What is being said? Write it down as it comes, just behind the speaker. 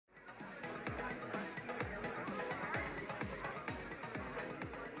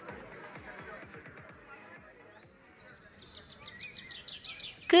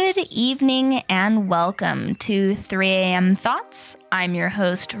Good evening and welcome to 3 a.m. Thoughts. I'm your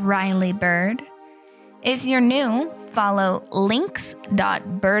host, Riley Bird. If you're new, follow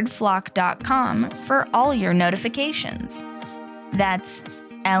links.birdflock.com for all your notifications. That's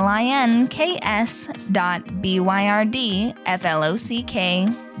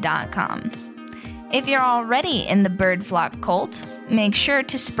links.byrd.flock.com. If you're already in the Bird Flock cult, make sure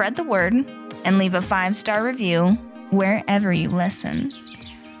to spread the word and leave a 5-star review wherever you listen.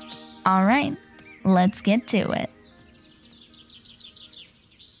 All right, let's get to it.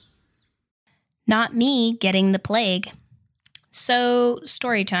 Not me getting the plague. So,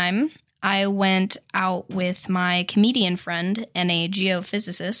 story time. I went out with my comedian friend and a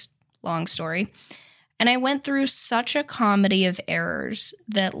geophysicist, long story, and I went through such a comedy of errors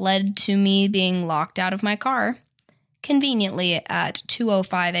that led to me being locked out of my car, conveniently at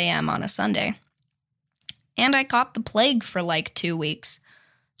 2:05 a.m. on a Sunday. And I caught the plague for like 2 weeks.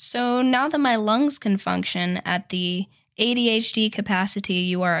 So now that my lungs can function at the ADHD capacity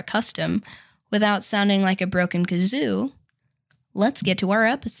you are accustomed without sounding like a broken kazoo, let's get to our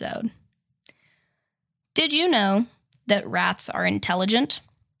episode. Did you know that rats are intelligent?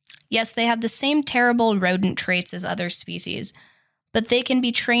 Yes, they have the same terrible rodent traits as other species, but they can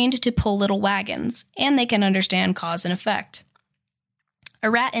be trained to pull little wagons, and they can understand cause and effect.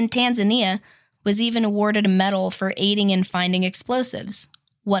 A rat in Tanzania was even awarded a medal for aiding in finding explosives.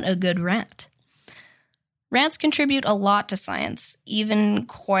 What a good rat. Rats contribute a lot to science, even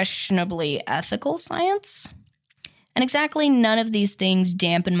questionably ethical science. And exactly none of these things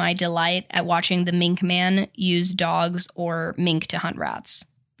dampen my delight at watching the mink man use dogs or mink to hunt rats.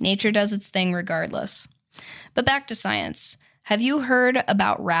 Nature does its thing regardless. But back to science. Have you heard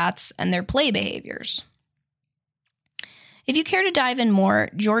about rats and their play behaviors? If you care to dive in more,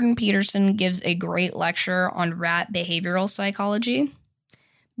 Jordan Peterson gives a great lecture on rat behavioral psychology.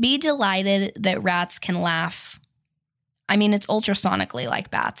 Be delighted that rats can laugh. I mean, it's ultrasonically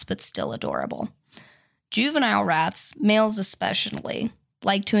like bats, but still adorable. Juvenile rats, males especially,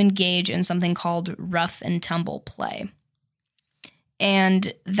 like to engage in something called rough and tumble play.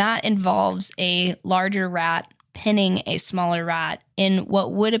 And that involves a larger rat pinning a smaller rat in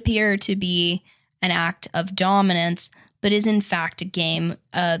what would appear to be an act of dominance, but is in fact a game,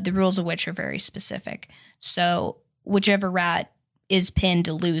 the rules of which are very specific. So whichever rat is pinned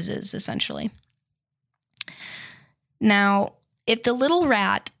loses, essentially. Now, if the little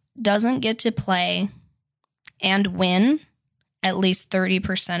rat doesn't get to play and win at least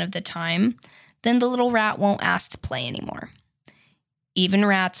 30% of the time, then the little rat won't ask to play anymore. Even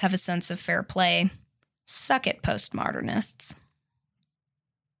rats have a sense of fair play. Suck it, postmodernists.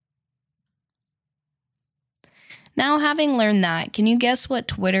 Now, having learned that, can you guess what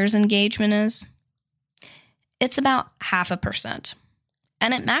Twitter's engagement is? It's about 0.5%.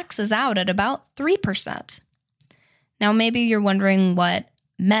 And it maxes out at about 3%. Now, maybe you're wondering what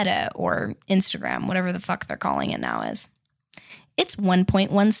Meta or Instagram, whatever the fuck they're calling it now, is. It's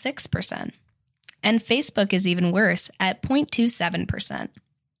 1.16%. And Facebook is even worse at 0.27%.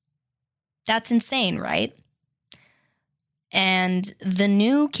 That's insane, right? And the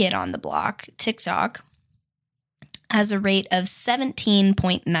new kid on the block, TikTok, has a rate of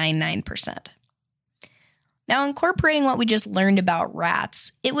 17.99%. Now, incorporating what we just learned about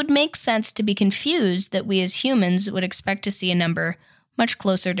rats, it would make sense to be confused that we as humans would expect to see a number much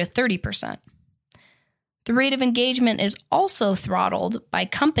closer to 30%. The rate of engagement is also throttled by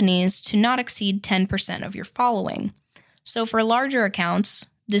companies to not exceed 10% of your following. So for larger accounts,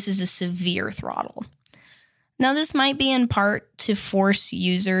 this is a severe throttle. Now, this might be in part to force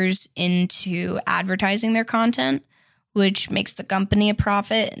users into advertising their content, which makes the company a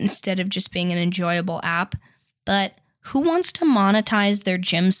profit instead of just being an enjoyable app. But who wants to monetize their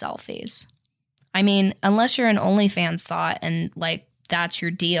gym selfies? I mean, unless you're an OnlyFans thought and like that's your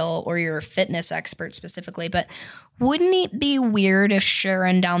deal or you're a fitness expert specifically. But wouldn't it be weird if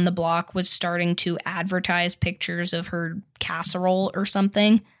Sharon down the block was starting to advertise pictures of her casserole or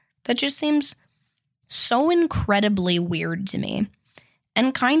something? That just seems so incredibly weird to me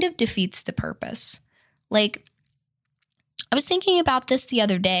and kind of defeats the purpose. Like, I was thinking about this the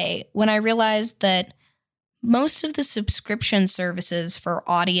other day when I realized that most of the subscription services for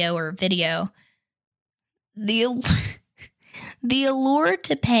audio or video, the allure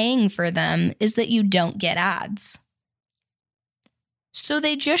to paying for them is that you don't get ads. So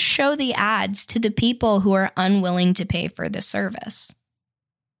they just show the ads to the people who are unwilling to pay for the service.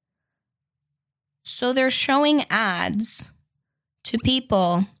 So they're showing ads to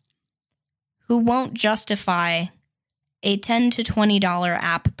people who won't justify a $10 to $20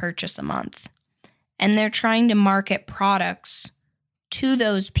 app purchase a month. And they're trying to market products to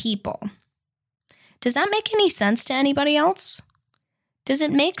those people. Does that make any sense to anybody else? Does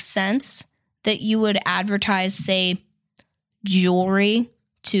it make sense that you would advertise, say, jewelry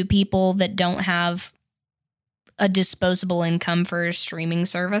to people that don't have a disposable income for a streaming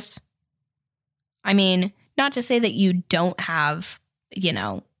service? I mean, not to say that you don't have,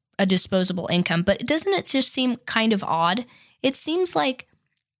 a disposable income, but doesn't it just seem kind of odd? It seems like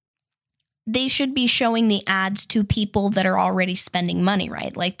they should be showing the ads to people that are already spending money,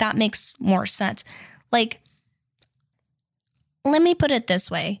 right? Like, that makes more sense. Like, let me put it this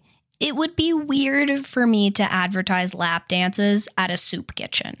way. It would be weird for me to advertise lap dances at a soup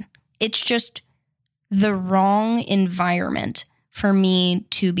kitchen. It's just the wrong environment for me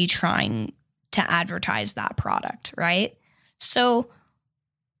to be trying to advertise that product, right? So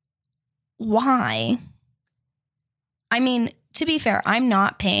why? I mean, to be fair, I'm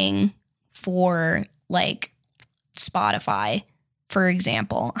not paying for like Spotify, for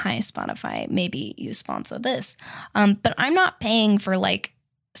example. Hi, Spotify, maybe you sponsor this. But I'm not paying for like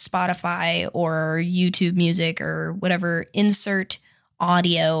Spotify or YouTube Music or whatever insert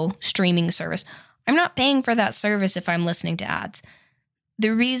audio streaming service. I'm not paying for that service if I'm listening to ads. The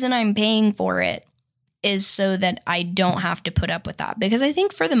reason I'm paying for it is so that I don't have to put up with that. Because I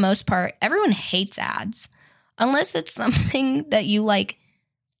think for the most part, everyone hates ads. Unless it's something that you like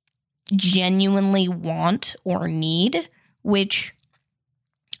genuinely want or need, which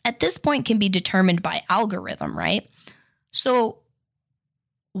at this point can be determined by algorithm, right? So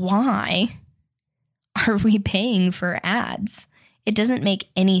why are we paying for ads? It doesn't make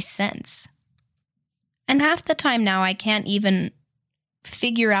any sense. And half the time now, I can't even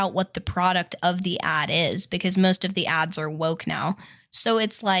figure out what the product of the ad is because most of the ads are woke now. So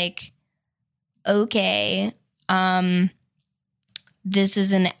it's like, okay, this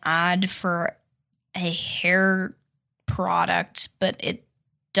is an ad for a hair product, but it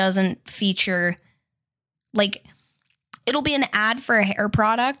doesn't feature, like, it'll be an ad for a hair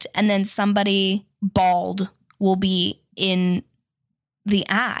product and then somebody bald will be in the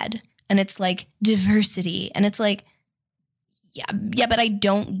ad and it's like diversity and it's like, yeah, but I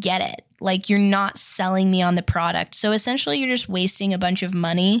don't get it. Like, you're not selling me on the product. So essentially you're just wasting a bunch of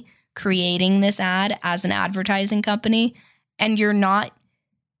money creating this ad as an advertising company. And you're not,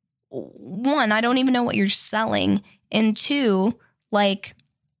 one, I don't even know what you're selling. And two, like,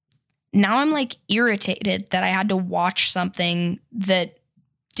 now I'm like irritated that I had to watch something that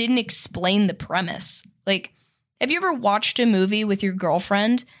didn't explain the premise. Like, have you ever watched a movie with your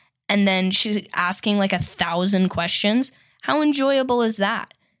girlfriend and then she's asking like 1,000 questions? How enjoyable is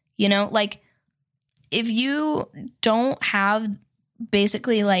that? Like, if you don't have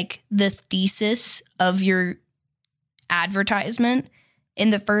basically like the thesis of your advertisement in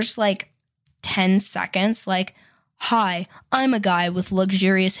the first like 10 seconds, like, hi, I'm a guy with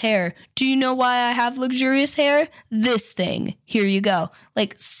luxurious hair. Do you know why I have luxurious hair? This thing. Here you go.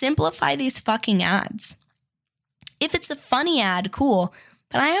 Like, simplify these fucking ads. If it's a funny ad, cool.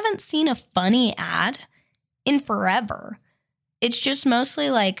 But I haven't seen a funny ad in forever. It's just mostly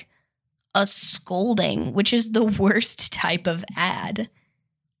like a scolding, which is the worst type of ad.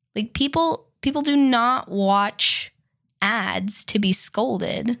 Like, people do not watch ads to be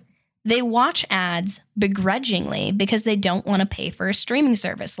scolded. They watch ads begrudgingly because they don't want to pay for a streaming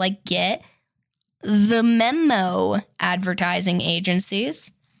service. Like, get the memo, advertising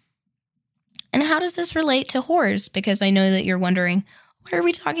agencies. And how does this relate to whores? Because I know that you're wondering, why are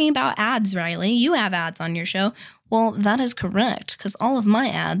we talking about ads, Riley? You have ads on your show. Well, that is correct, because all of my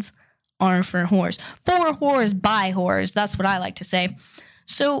ads are for whores. For whores, by whores. That's what I like to say.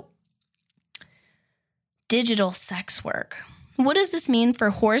 So, digital sex work. What does this mean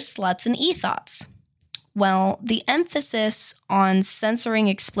for whores, sluts, and e-thoughts? Well, the emphasis on censoring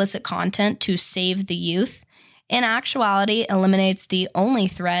explicit content to save the youth in actuality eliminates the only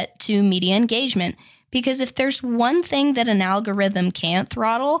threat to media engagement. Because if there's one thing that an algorithm can't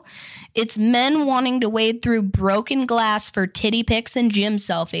throttle, it's men wanting to wade through broken glass for titty pics and gym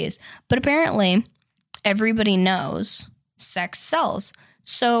selfies. But apparently, everybody knows sex sells.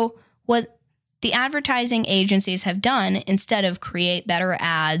 So what the advertising agencies have done, instead of create better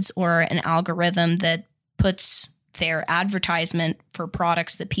ads or an algorithm that puts their advertisement for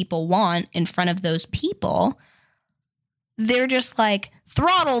products that people want in front of those people, they're just like,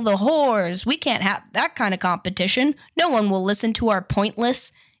 throttle the whores. We can't have that kind of competition. No one will listen to our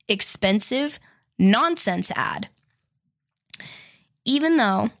pointless, expensive, nonsense ad. Even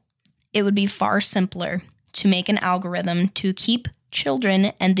though it would be far simpler to make an algorithm to keep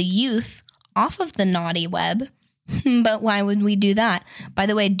children and the youth off of the naughty web, But why would we do that? By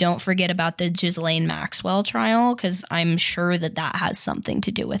the way, don't forget about the Ghislaine Maxwell trial, because I'm sure that has something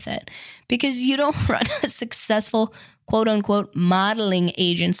to do with it. Because you don't run a successful quote unquote modeling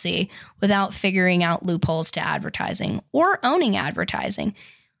agency without figuring out loopholes to advertising or owning advertising.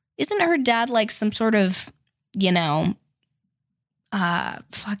 Isn't her dad like some sort of, oh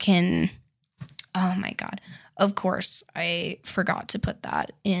my God. Of course, I forgot to put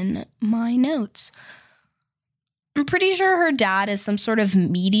that in my notes. I'm pretty sure her dad is some sort of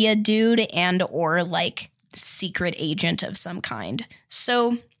media dude and or like secret agent of some kind.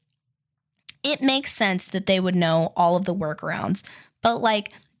 So it makes sense that they would know all of the workarounds. But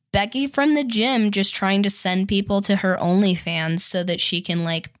like Becky from the gym just trying to send people to her OnlyFans so that she can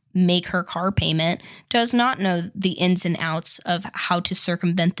like make her car payment does not know the ins and outs of how to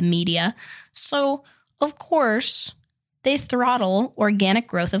circumvent the media. So, of course, they throttle organic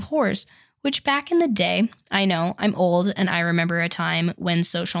growth of whores. Which back in the day, I know I'm old and I remember a time when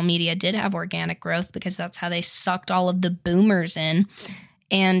social media did have organic growth because that's how they sucked all of the boomers in.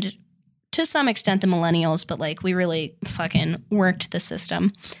 And to some extent the millennials, but like we really fucking worked the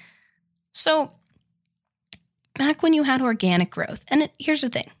system. So back when you had organic growth, and here's the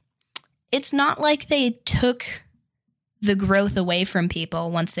thing. It's not like they took the growth away from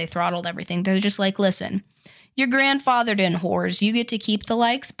people once they throttled everything. They're just like, listen, your grandfathered in whores. You get to keep the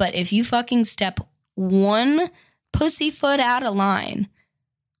likes, but if you fucking step one pussyfoot out of line,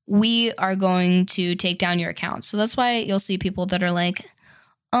 we are going to take down your account. So that's why you'll see people that are like,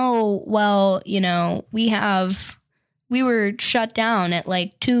 oh, well, we were shut down at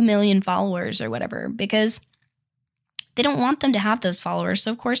like 2 million followers or whatever, because they don't want them to have those followers.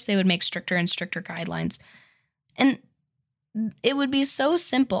 So of course they would make stricter and stricter guidelines. And it would be so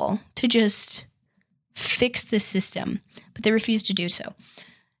simple to just fix the system, but they refuse to do so.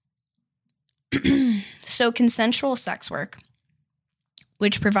 So consensual sex work,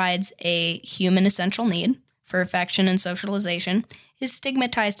 which provides a human essential need for affection and socialization, is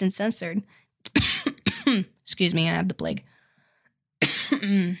stigmatized and censored. Excuse me, I have the plague.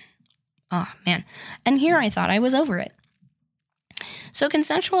 Oh, man. And here I thought I was over it. So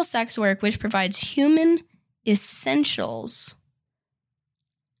consensual sex work, which provides human essentials,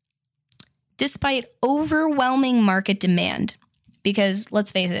 despite overwhelming market demand, because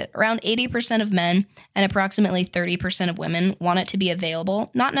let's face it, around 80% of men and approximately 30% of women want it to be available.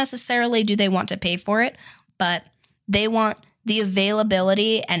 Not necessarily do they want to pay for it, but they want the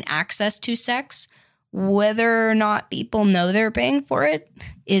availability and access to sex. Whether or not people know they're paying for it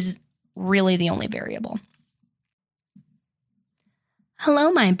is really the only variable.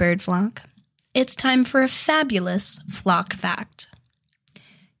 Hello, my bird flock. It's time for a fabulous flock fact.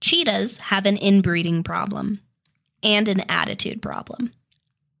 Cheetahs have an inbreeding problem and an attitude problem.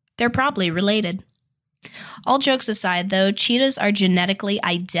 They're probably related. All jokes aside, though, cheetahs are genetically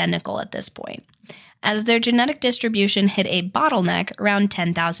identical at this point, as their genetic distribution hit a bottleneck around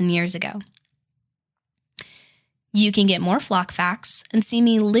 10,000 years ago. You can get more flock facts and see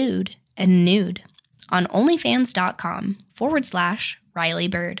me lewd and nude on onlyfans.com/Riley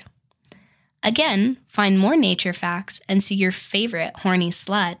Bird. Again, find more nature facts and see your favorite horny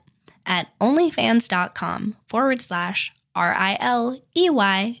slut at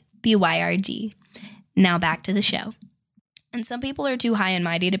onlyfans.com/RILEYBYRD. Now back to the show. And some people are too high and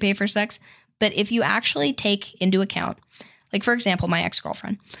mighty to pay for sex, but if you actually take into account, like for example, my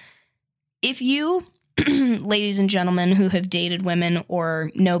ex-girlfriend, if you, ladies and gentlemen who have dated women or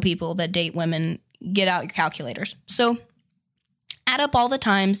know people that date women, get out your calculators. So add up all the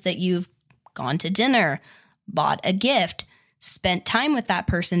times that you've gone to dinner, bought a gift, spent time with that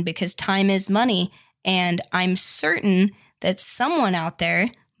person, because time is money. And I'm certain that someone out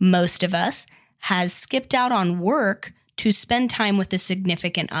there, most of us, has skipped out on work to spend time with a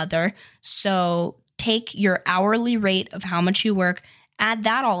significant other. So take your hourly rate of how much you work, add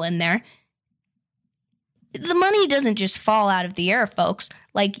that all in there. The money doesn't just fall out of the air, folks.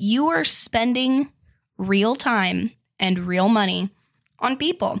 Like, you are spending real time and real money on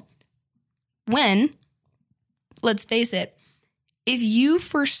people. When, let's face it, if you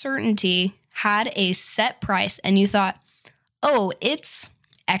for certainty had a set price and you thought, oh, it's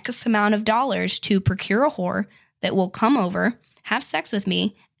X amount of dollars to procure a whore that will come over, have sex with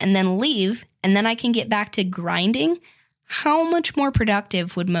me, and then leave, and then I can get back to grinding, how much more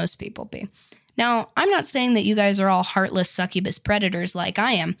productive would most people be? Now, I'm not saying that you guys are all heartless succubus predators like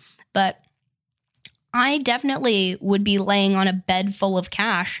I am, but I definitely would be laying on a bed full of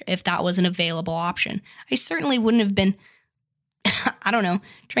cash if that was an available option. I certainly wouldn't have been,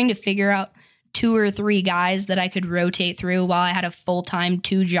 trying to figure out 2 or 3 guys that I could rotate through while I had a full-time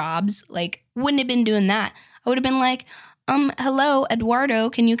 2 jobs. Like, wouldn't have been doing that. I would have been like, hello, Eduardo,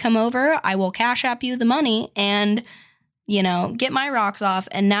 can you come over? I will cash app you the money and, get my rocks off.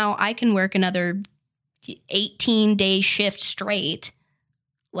 And now I can work another 18-day shift straight.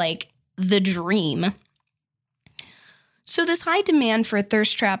 Like, the dream. So this high demand for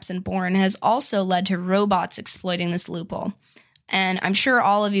thirst traps in porn has also led to robots exploiting this loophole. And I'm sure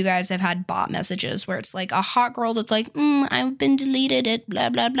all of you guys have had bot messages where it's like a hot girl that's like, I've been deleted, it, blah,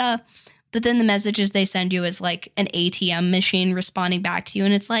 blah, blah. But then the messages they send you is like an ATM machine responding back to you.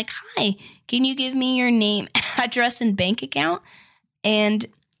 And it's like, hi, can you give me your name, address, and bank account? And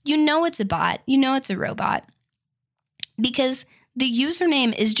it's a bot. It's a robot. Because the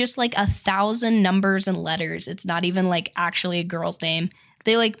username is just like 1,000 numbers and letters. It's not even like actually a girl's name.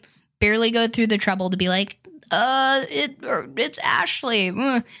 They like barely go through the trouble to be like, it's Ashley.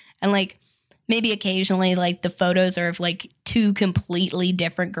 And like maybe occasionally like the photos are of like 2 completely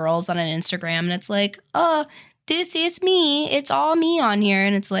different girls on an Instagram. And it's like, this is me. It's all me on here.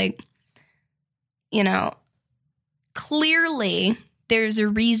 And it's like, clearly there's a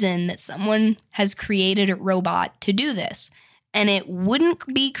reason that someone has created a robot to do this. And it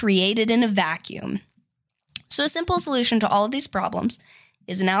wouldn't be created in a vacuum. So a simple solution to all of these problems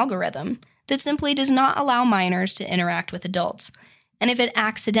is an algorithm that simply does not allow minors to interact with adults. And if it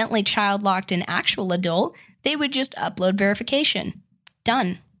accidentally child-locked an actual adult, they would just upload verification.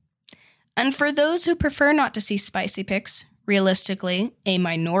 Done. And for those who prefer not to see spicy pics, realistically, a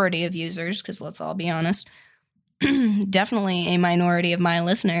minority of users, because let's all be honest, definitely a minority of my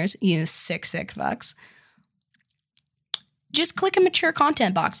listeners, you sick fucks, just click a mature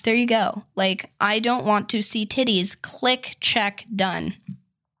content box. There you go. Like, I don't want to see titties. Click, check, done.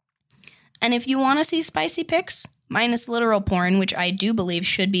 And if you want to see spicy pics, minus literal porn, which I do believe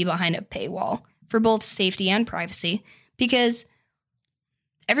should be behind a paywall for both safety and privacy, because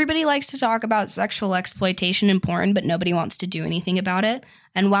everybody likes to talk about sexual exploitation in porn, but nobody wants to do anything about it.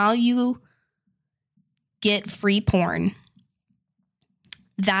 And while you get free porn,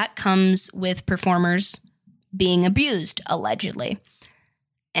 that comes with performers being abused, allegedly.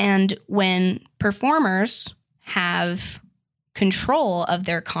 And when performers have control of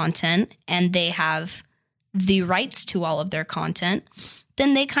their content and they have the rights to all of their content,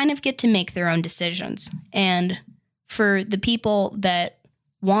 then they kind of get to make their own decisions. And for the people that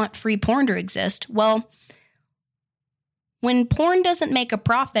want free porn to exist, well, when porn doesn't make a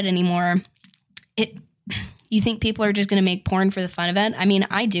profit anymore, you think people are just going to make porn for the fun of it? I mean,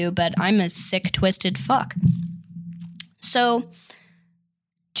 I do, but I'm a sick, twisted fuck. So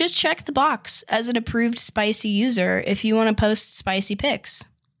just check the box as an approved spicy user if you want to post spicy pics.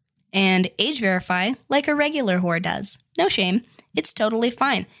 And age verify like a regular whore does. No shame. It's totally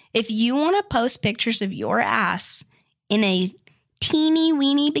fine. If you want to post pictures of your ass in a teeny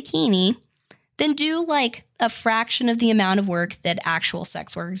weeny bikini, then do like a fraction of the amount of work that actual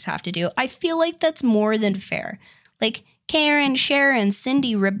sex workers have to do. I feel like that's more than fair. Like Karen, Sharon,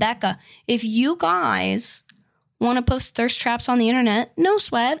 Cindy, Rebecca, if you guys want to post thirst traps on the internet, no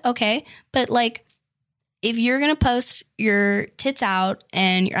sweat, okay? But like, if you're going to post your tits out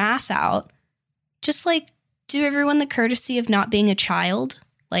and your ass out, just like do everyone the courtesy of not being a child.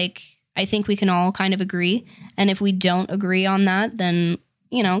 Like, I think we can all kind of agree. And if we don't agree on that, then,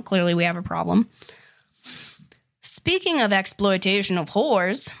 clearly we have a problem. Speaking of exploitation of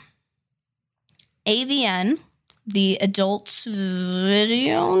whores, AVN, the Adult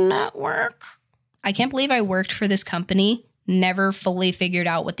Video Network, I can't believe I worked for this company, never fully figured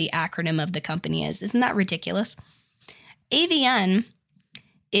out what the acronym of the company is. Isn't that ridiculous? AVN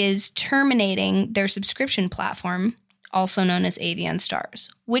is terminating their subscription platform, also known as AVN Stars,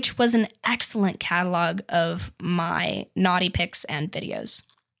 which was an excellent catalog of my naughty pics and videos.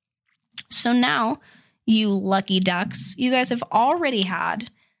 So now, you lucky ducks, you guys have already had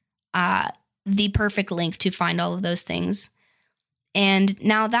the perfect link to find all of those things. And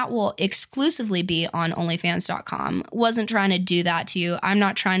now that will exclusively be on OnlyFans.com. Wasn't trying to do that to you. I'm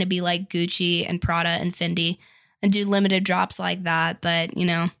not trying to be like Gucci and Prada and Fendi and do limited drops like that. But,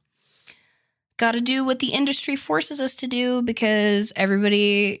 got to do what the industry forces us to do because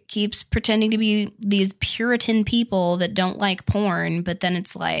everybody keeps pretending to be these Puritan people that don't like porn. But then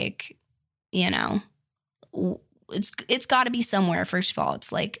it's like, it's got to be somewhere. First of all,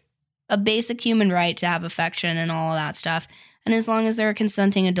 it's like a basic human right to have affection and all of that stuff. And as long as they're a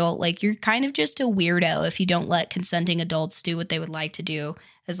consenting adult, like, you're kind of just a weirdo if you don't let consenting adults do what they would like to do,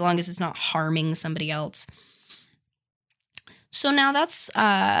 as long as it's not harming somebody else. So now that's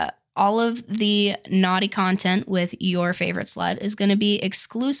all of the naughty content with your favorite slut is going to be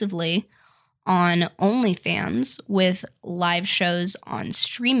exclusively on OnlyFans with live shows on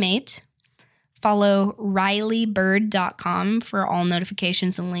Streamate. Follow RileyByrd.com for all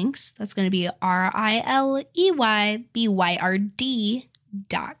notifications and links. That's going to be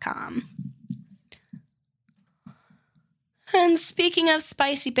RileyByrd.com. And speaking of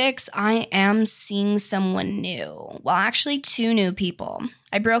spicy pics, I am seeing someone new. Well, actually 2 new people.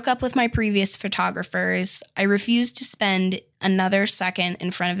 I broke up with my previous photographers. I refused to spend another second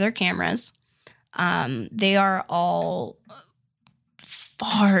in front of their cameras. They are all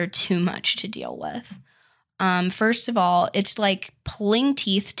far too much to deal with. First of all, it's like pulling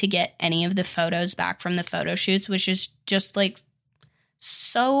teeth to get any of the photos back from the photo shoots, which is just like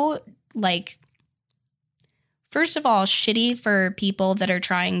so like, first of all, shitty for people that are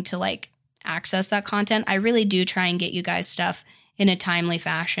trying to like access that content. I really do try and get you guys stuff in a timely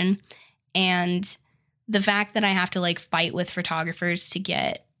fashion. And the fact that I have to like fight with photographers to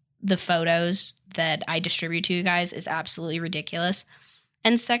get the photos that I distribute to you guys is absolutely ridiculous.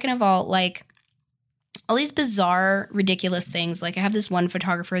 And second of all, like all these bizarre, ridiculous things. Like I have this one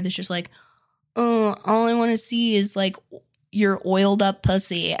photographer that's just like, oh, all I want to see is like your oiled up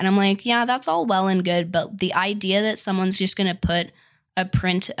pussy. And I'm like, yeah, that's all well and good. But the idea that someone's just going to put a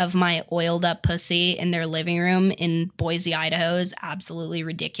print of my oiled up pussy in their living room in Boise, Idaho is absolutely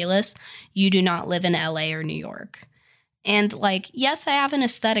ridiculous. You do not live in LA or New York. And like, yes, I have an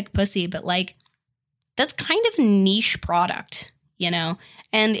aesthetic pussy, but like, that's kind of a niche product, you know?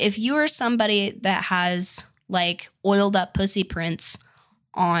 And if you are somebody that has like oiled up pussy prints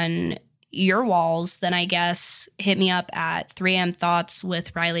on your walls, then I guess hit me up at 3am Thoughts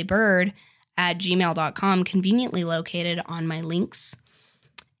with Riley Byrd at gmail.com, conveniently located on my links.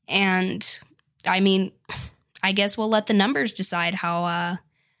 And I mean, I guess we'll let the numbers decide how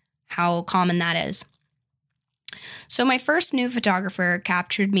common that is. So my first new photographer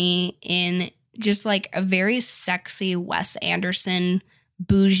captured me in just like a very sexy Wes Anderson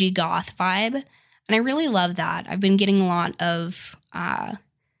bougie goth vibe. And I really love that. I've been getting a lot of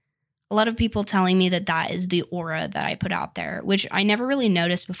people telling me that that is the aura that I put out there, which I never really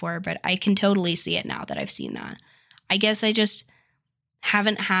noticed before, but I can totally see it now that I've seen that. I guess I just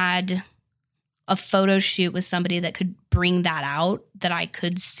haven't had a photo shoot with somebody that could bring that out that I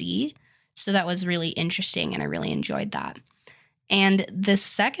could see. So that was really interesting and I really enjoyed that. And the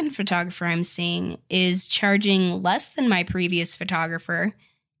second photographer I'm seeing is charging less than my previous photographer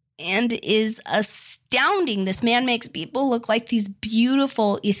and is astounding. This man makes people look like these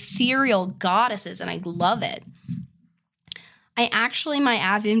beautiful, ethereal goddesses, and I love it. I actually might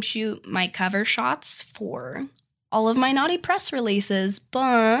have him shoot my cover shots for all of my Naughty Press releases,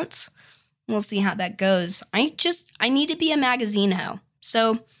 but we'll see how that goes. I need to be a magazine hoe.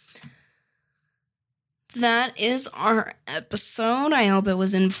 So that is our episode. I hope it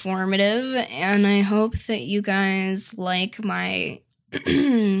was informative, and I hope that you guys like my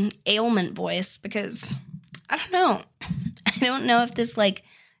ailment voice, because I don't know. I don't know if this like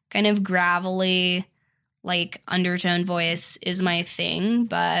kind of gravelly like undertone voice is my thing,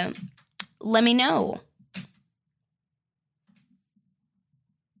 but let me know.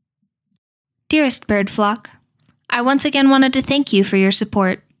 Dearest bird flock, I once again wanted to thank you for your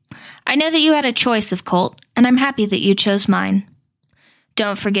support. I know that you had a choice of cult, and I'm happy that you chose mine.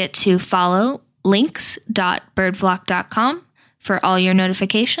 Don't forget to follow links.birdflock.com for all your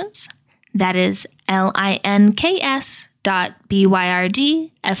notifications. That is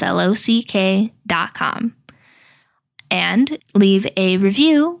links.byrdflock.com. And leave a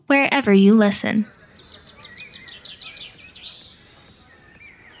review wherever you listen.